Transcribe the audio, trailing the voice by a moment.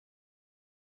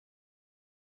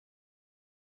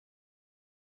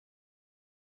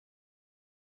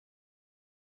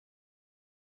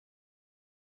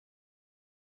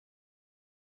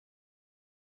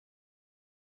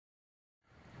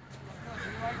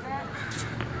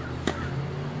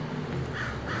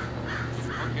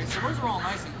So those are all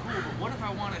nice and cool, but what if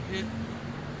I want to hit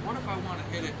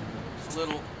it a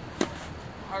little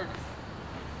harder?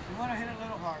 You want to hit it a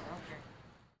little harder,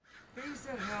 okay. Pace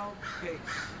and held pace.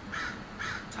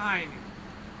 Timing.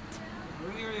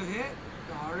 The earlier you hit,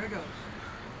 the harder it goes.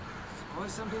 It's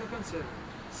always something to consider.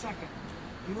 Second,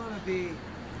 you want to be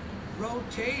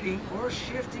rotating or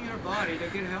shifting your body to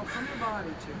get help from your body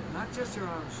too, not just your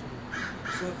arm swing.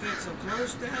 So if it's a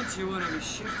closed stance, you want to be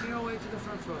shifting your way to the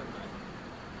front foot.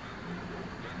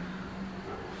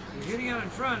 You're hitting it in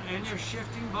front and you're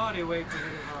shifting body weight to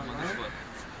hit it hard, right?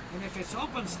 And if it's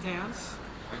open stance,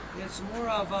 it's more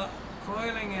of a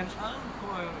coiling and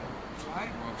uncoiling,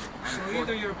 right? So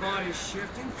either your body's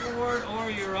shifting forward or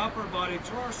your upper body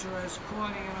torso is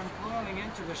coiling and uncoiling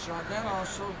into the shot. That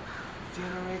also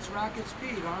generates racket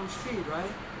speed, arm speed,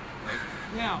 right?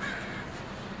 Now,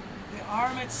 the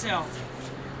arm itself,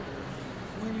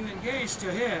 when you engage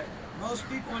to hit, most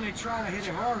people when they try to hit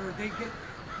it harder,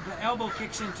 the elbow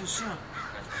kicks in too soon.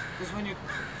 Because when you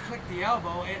flick the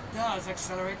elbow, it does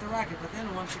accelerate the racket, but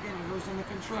then once again you're losing the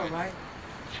control, right?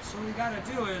 So what you got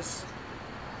to do is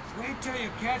wait till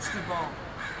you catch the ball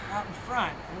out in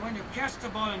front, and when you catch the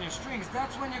ball in your strings,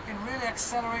 that's when you can really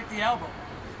accelerate the elbow.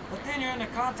 But then you're in the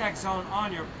contact zone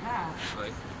on your path,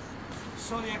 Right.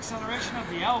 so the acceleration of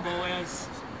the elbow is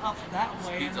up that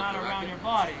way and not around your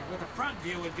body. With a front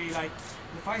view would be like,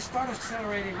 if I start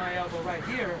accelerating my elbow right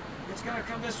here, it's going to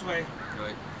come this way.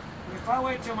 Right. If I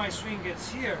wait till my swing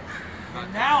gets here,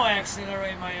 and now I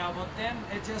accelerate my elbow, then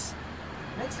it just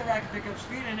makes the racket pick up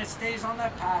speed and it stays on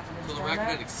that path. So the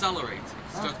racket accelerates.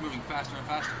 It starts moving faster and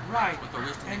faster. Right. With the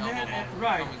wrist and the elbow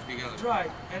coming together.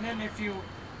 Right. And then if you,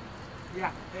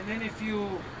 if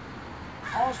you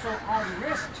also add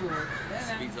wrist to it, then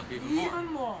it speeds up even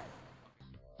more.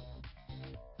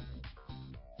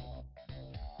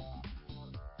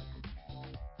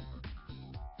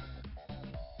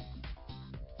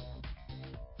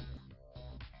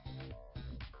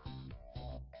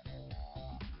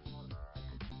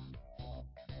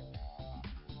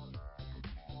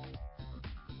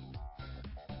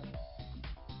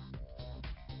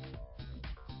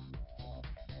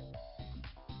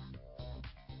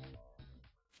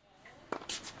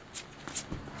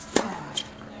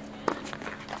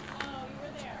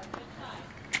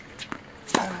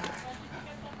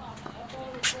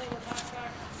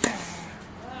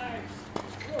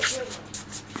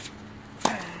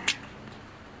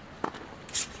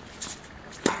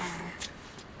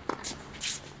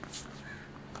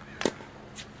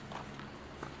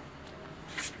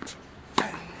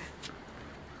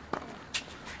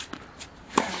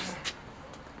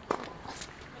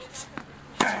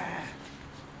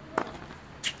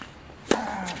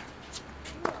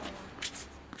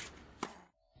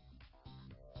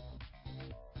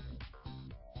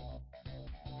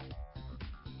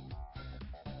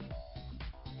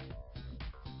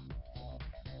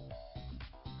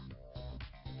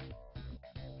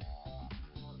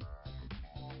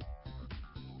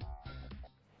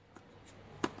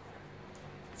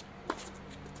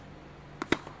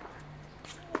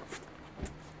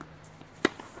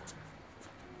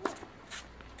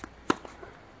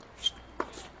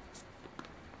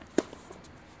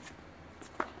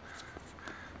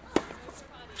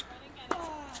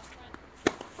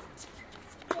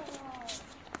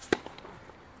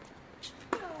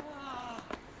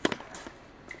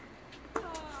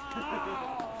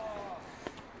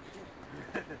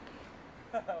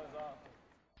 That was awesome.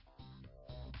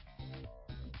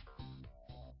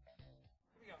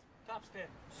 Here we go. Top spin.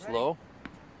 Slow.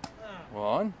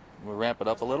 One. We'll ramp it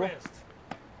up a little. Now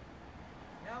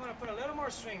I'm going to put a little more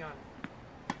string on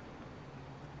it.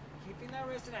 Keeping that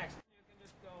wrist in action. You can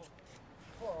just go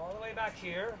pull all the way back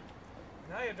here.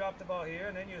 Now you drop the ball here,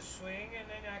 and then you swing, and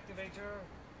then you activate your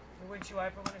windshield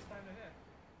wiper when it's time to hit.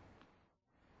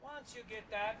 Once you get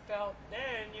that felt,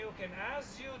 then you can,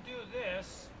 as you do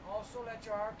this, also let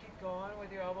your arm keep going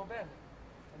with your elbow bending.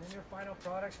 And then your final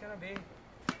product's going to be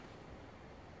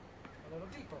a little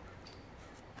deeper.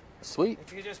 Sweet.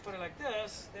 If you just put it like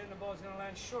this, then the ball's going to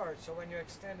land short. So when you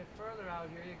extend it further out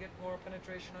here, you get more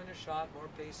penetration on your shot, more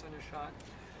pace on your shot.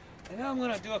 And now I'm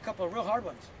going to do a couple of real hard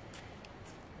ones.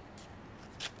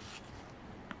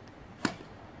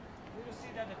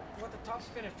 What the top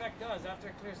spin effect does after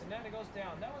it clears the net, it goes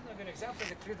down. That wasn't a good example.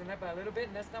 It cleared the net by a little bit,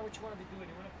 and that's not what you want to be doing.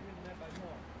 You want to clear the net by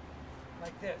more,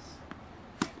 like this.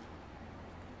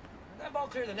 And that ball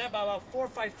cleared the net by about 4 or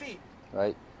 5 feet.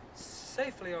 Right.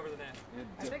 Safely over the net.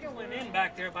 I think it went in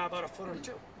back there by about a foot or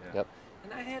two. Yep.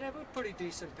 And I had a pretty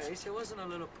decent pace. It wasn't a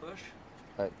little push.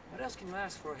 Right. What else can you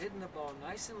ask for? Hitting the ball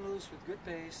nice and loose with good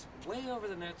pace, way over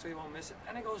the net so you won't miss it,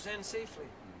 and it goes in safely.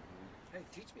 Hey,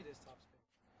 teach me this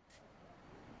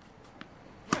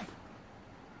topspin.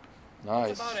 Nice.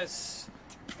 It's about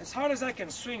as hard as I can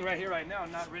swing right here, right now.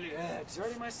 Not really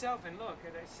exerting myself, and look,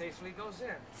 it safely goes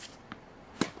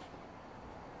in.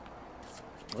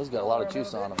 He's got a lot of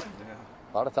juice on him. Yeah.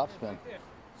 A lot of topspin.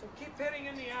 So keep hitting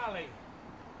in the alley,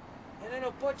 and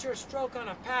it'll put your stroke on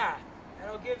a path.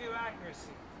 That'll give you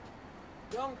accuracy.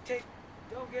 Don't get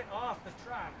off the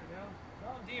track, you know.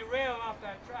 Don't derail off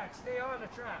that track. Stay on the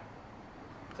track.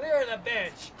 Clear the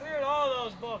bench. Clear all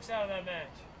those books out of that bench.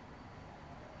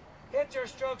 Hit your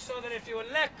stroke so that if you would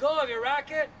let go of your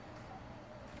racket,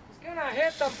 it's gonna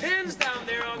hit the pins down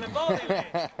there on the bowling lane.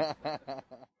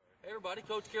 Hey everybody,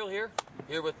 Coach Carroll here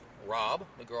with Rob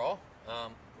McGraw,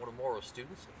 one of Morrow's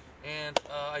students, and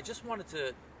I just wanted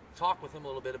to talk with him a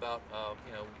little bit about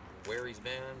where he's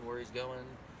been, where he's going,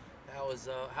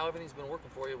 how everything's been working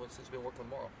for you since you've been working with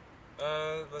Morrow.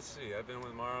 Let's see. I've been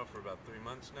with Morrow for about 3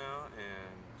 months now,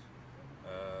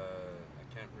 and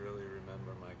I can't really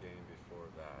remember my game before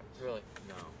that. Really?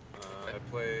 No. I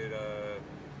played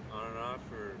on and off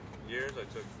for years. I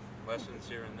took lessons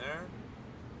here and there,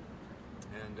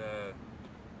 and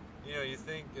you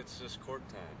think it's just court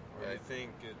time, or right. you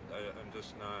think I'm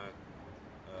just not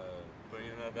putting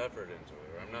enough effort into it,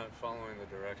 or I'm not following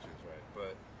the directions right.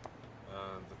 But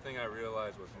the thing I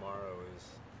realized with Morrow is,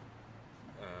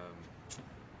 I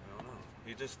don't know.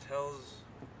 He just tells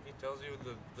you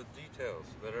the details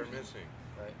that are missing.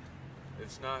 Right.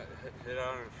 It's not hit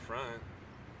out in front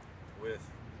with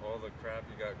all the crap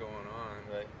you got going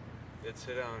on. Right. It's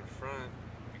hit out in front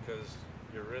because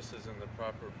your wrist is in the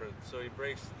proper. So he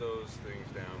breaks those things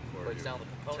down for breaks you. Down the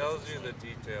components. Tells you the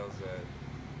details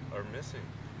that are missing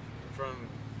from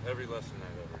every lesson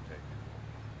I've ever taken.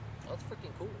 That's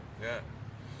freaking cool. Yeah.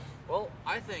 Well,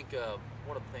 I think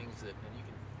one of the things that, and you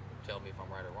can tell me if I'm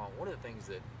right or wrong, one of the things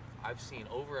that I've seen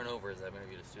over and over as I've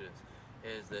interviewed the students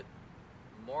is that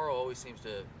Morrow always seems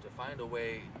to find a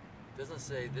way, doesn't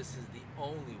say this is the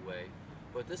only way,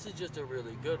 but this is just a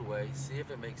really good way, see if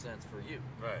it makes sense for you.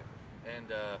 Right.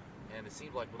 And it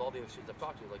seems like with all the other students I've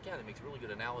talked to, like, yeah, he makes really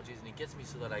good analogies, and he gets me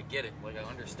so that I get it, like I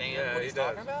understand what he's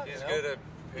talking about. He's good at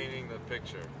painting the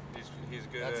picture. He's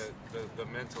good at the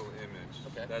mental image.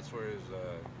 Okay. That's where his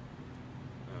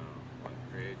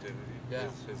creativity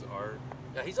is, his art.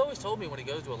 Yeah, he's always told me when he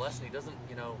goes to a lesson, he doesn't,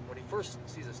 when he first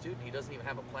sees a student, he doesn't even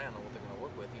have a plan on what they're going to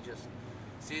work with. He just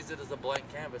sees it as a blank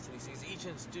canvas, and he sees each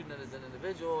student as an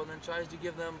individual, and then tries to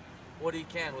give them what he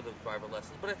can with the private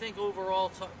lessons. But I think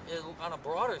overall, on a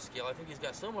broader scale, I think he's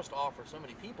got so much to offer so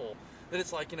many people that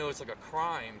it's like, it's like a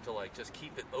crime to like just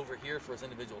keep it over here for his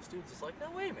individual students. It's like,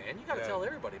 no way, man, you got to tell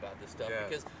everybody about this stuff,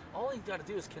 because all you got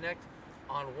to do is connect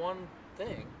on one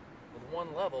thing with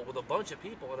one level with a bunch of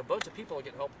people, and a bunch of people will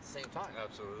get help at the same time.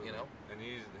 Absolutely. And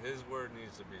his word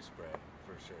needs to be spread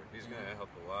for sure. He's going to help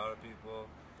a lot of people,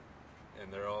 and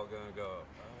they're all going to go,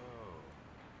 oh,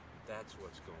 that's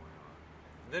what's going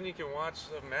on. Then you can watch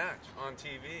a match on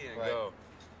TV and go,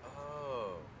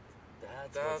 oh,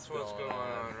 that's what's going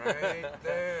on right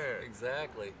there.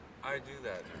 Exactly. I do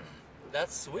that now.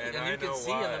 That's sweet, and you can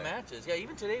see in the matches. Yeah,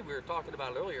 even today we were talking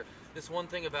about it earlier. This one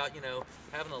thing about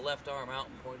having the left arm out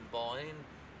and pointing the ball in,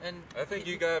 and I think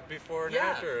you got before and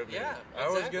after of me. Yeah, exactly. I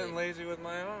was getting lazy with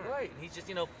my arm. Right, and he's just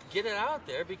get it out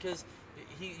there, because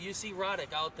you see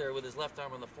Roddick out there with his left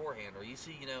arm on the forehand, or you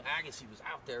see Agassi was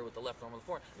out there with the left arm on the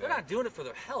forehand. They're not doing it for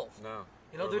their health. No,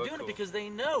 they're doing it because they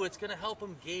know it's going to help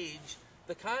them gauge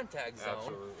the contact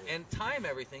zone and time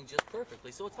everything just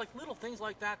perfectly. So it's like little things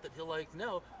like that he'll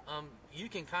know. You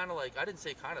can kind of I didn't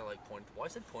say kind of point at the ball, I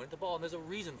said point at the ball, and there's a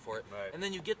reason for it. Right. And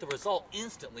then you get the result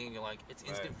instantly, and you're like, it's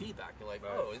instant feedback. You're like,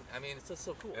 oh, I mean, it's just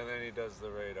so cool. And then he does the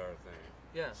radar thing.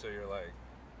 Yeah. So you're like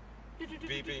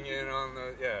beeping in on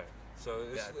the So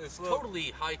it's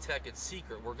totally high tech. It's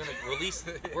secret. We're gonna release.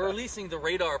 We're releasing the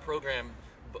radar program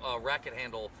racket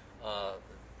handle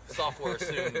software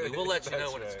soon. We'll let you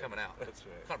know when it's coming out. That's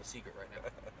right. It's kind of a secret right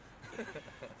now.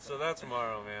 So that's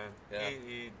Morrow, man. Yeah.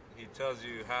 He tells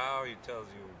you how, he tells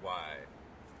you why,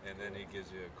 and then he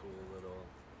gives you a cool little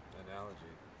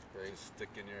analogy. Great. To stick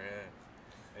in your head,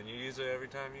 and you use it every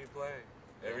time you play.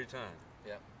 Every time.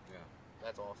 Yeah. Yeah.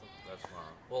 That's awesome. That's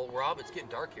Morrow. Well, Rob, it's getting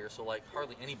dark here, so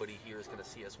hardly anybody here is going to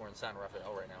see us. We're in San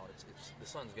Rafael right now, and it's the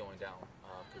sun's going down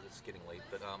because it's getting late.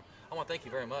 But I want to thank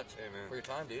you very much for your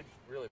time, dude. Really.